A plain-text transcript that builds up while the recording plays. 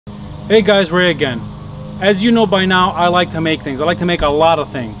Hey guys, Ray again. As you know by now, I like to make things. I like to make a lot of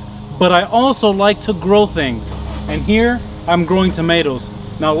things, but I also like to grow things. And here I'm growing tomatoes.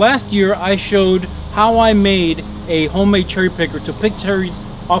 Now last year I showed how I made a homemade cherry picker to pick cherries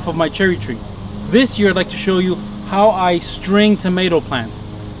off of my cherry tree. This year I'd like to show you how I string tomato plants.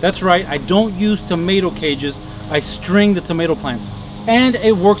 That's right, I don't use tomato cages, I string the tomato plants. And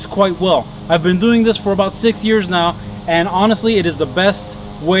it works quite well. I've been doing this for about 6 years now, and honestly it is the best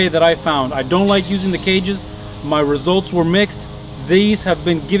way that I found. I don't like using the cages. My results were mixed. These have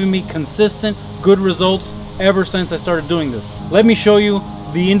been giving me consistent good results ever since I started doing this. Let me show you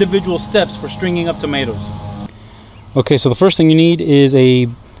the individual steps for stringing up tomatoes. Okay, so the first thing you need is a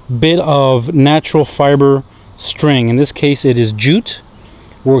bit of natural fiber string. In this case it is jute.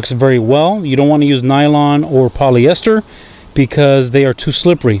 Works very well. You don't want to use nylon or polyester because they are too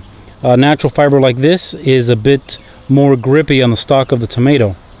slippery. Natural fiber like this is a bit more grippy on the stalk of the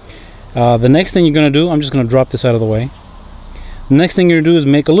tomato. The next thing you're going to do, I'm just going to drop this out of the way. The next thing you're going to do is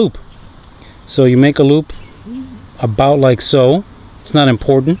make a loop. So you make a loop about like so. It's not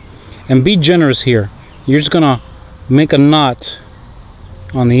important. And be generous here. You're just going to make a knot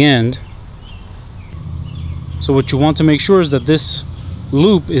on the end. So what you want to make sure is that this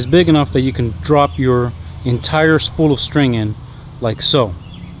loop is big enough that you can drop your entire spool of string in like so.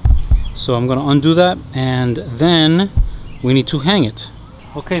 So I'm going to undo that, and then we need to hang it.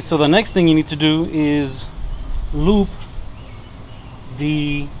 Okay, so the next thing you need to do is loop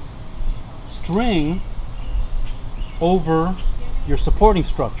the string over your supporting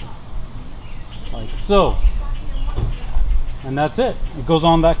structure like so, and that's it. It goes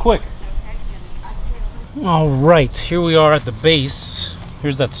on that quick. All right, here we are at the base.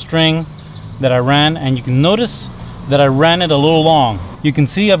 Here's that string that I ran, and you can notice that I ran it a little long. You can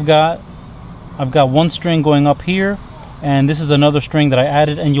see I've got one string going up here, and this is another string that I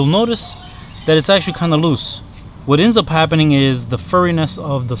added, and you'll notice that it's actually kind of loose. What ends up happening is the furriness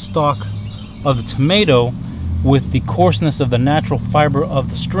of the stalk of the tomato with the coarseness of the natural fiber of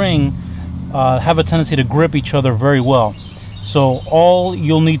the string have a tendency to grip each other very well. So all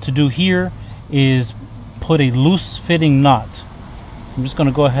you'll need to do here is put a loose fitting knot. I'm just going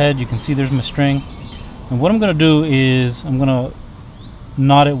to go ahead, you can see there's my string, and what I'm going to do is I'm going to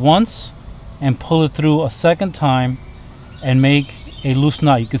knot it once and pull it through a second time and make a loose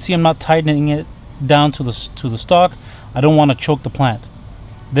knot. You can see I'm not tightening it down to the stalk. I don't want to choke the plant.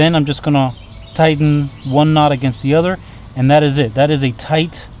 Then I'm just going to tighten one knot against the other, and that is it. That is a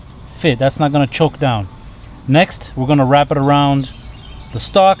tight fit. That's not going to choke down. Next, we're going to wrap it around the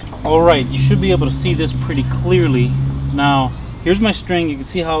stalk. All right, you should be able to see this pretty clearly. Now, here's my string. You can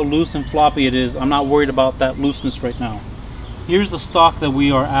see how loose and floppy it is. I'm not worried about that looseness right now. Here's the stalk that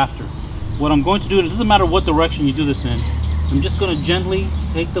we are after. What I'm going to do, it doesn't matter what direction you do this in, I'm just going to gently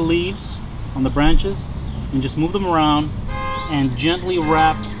take the leaves on the branches and just move them around and gently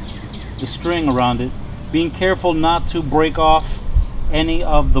wrap the string around it, being careful not to break off any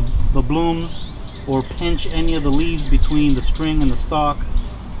of the blooms or pinch any of the leaves between the string and the stalk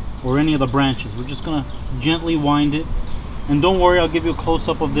or any of the branches. We're just going to gently wind it, and don't worry, I'll give you a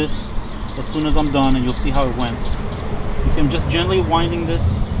close-up of this as soon as I'm done and you'll see how it went. You see I'm just gently winding this.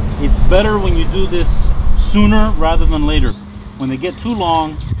 It's better when you do this sooner rather than later. When they get too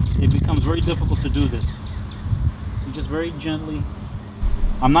long, it becomes very difficult to do this. So just very gently.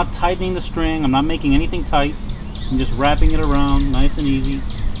 I'm not tightening the string, I'm not making anything tight. I'm just wrapping it around nice and easy,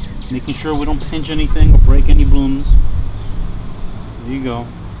 making sure we don't pinch anything or break any blooms. There you go.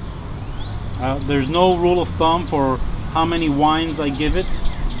 There's no rule of thumb for how many winds I give it,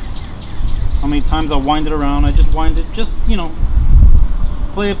 how many times I wind it around. I just wind it, just, you know,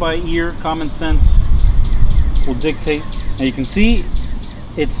 play it by ear. Common sense will dictate. Now you can see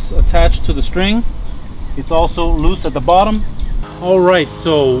it's attached to the string. It's also loose at the bottom. Alright,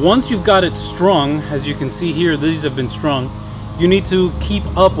 so once you've got it strung, as you can see here, these have been strung, you need to keep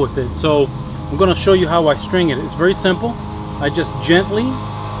up with it. So I'm going to show you how I string it. It's very simple. I just gently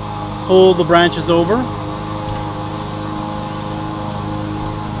pull the branches over.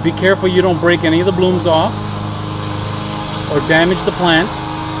 Be careful you don't break any of the blooms off or damage the plant.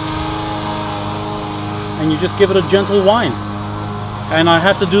 And you just give it a gentle wind. And I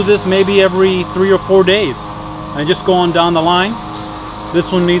have to do this maybe every 3 or 4 days. I just go on down the line.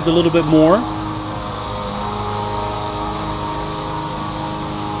 This one needs a little bit more.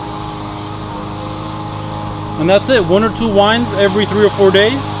 And that's it. 1 or 2 winds every 3 or 4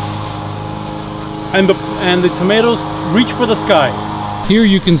 days. And the tomatoes reach for the sky. Here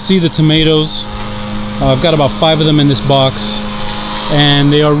you can see the tomatoes. I've got about 5 of them in this box.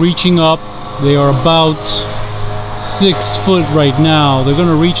 And they are reaching up. They are about 6 foot right now. They're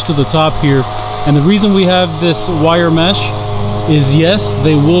gonna reach to the top here. And the reason we have this wire mesh is, yes,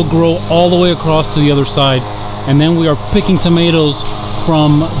 they will grow all the way across to the other side. And then we are picking tomatoes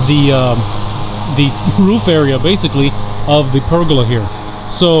from the roof area, basically, of the pergola here.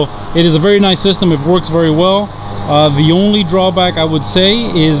 So it is a very nice system. It works very well. The only drawback I would say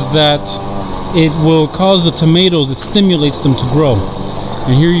is that it will cause the tomatoes, it stimulates them to grow.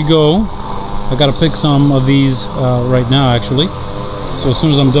 And here you go. I gotta pick some of these right now, actually. So as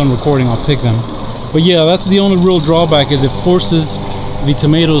soon as I'm done recording, I'll pick them. But yeah, that's the only real drawback, is it forces the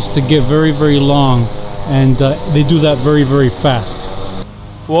tomatoes to get very, very long, and they do that very, very fast.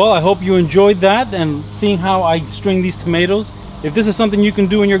 Well, I hope you enjoyed that and seeing how I string these tomatoes. If this is something you can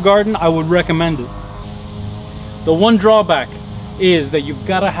do in your garden, I would recommend it. The one drawback is that you've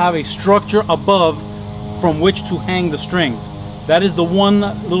got to have a structure above from which to hang the strings. That is the one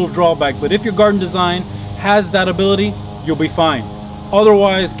little drawback, but if your garden design has that ability, you'll be fine.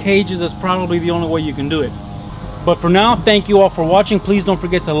 Otherwise, cages is probably the only way you can do it. But for now, thank you all for watching. Please don't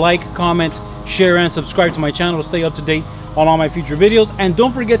forget to like, comment, share, and subscribe to my channel to stay up to date on all my future videos. And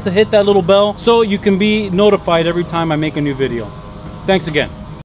don't forget to hit that little bell so you can be notified every time I make a new video. Thanks again.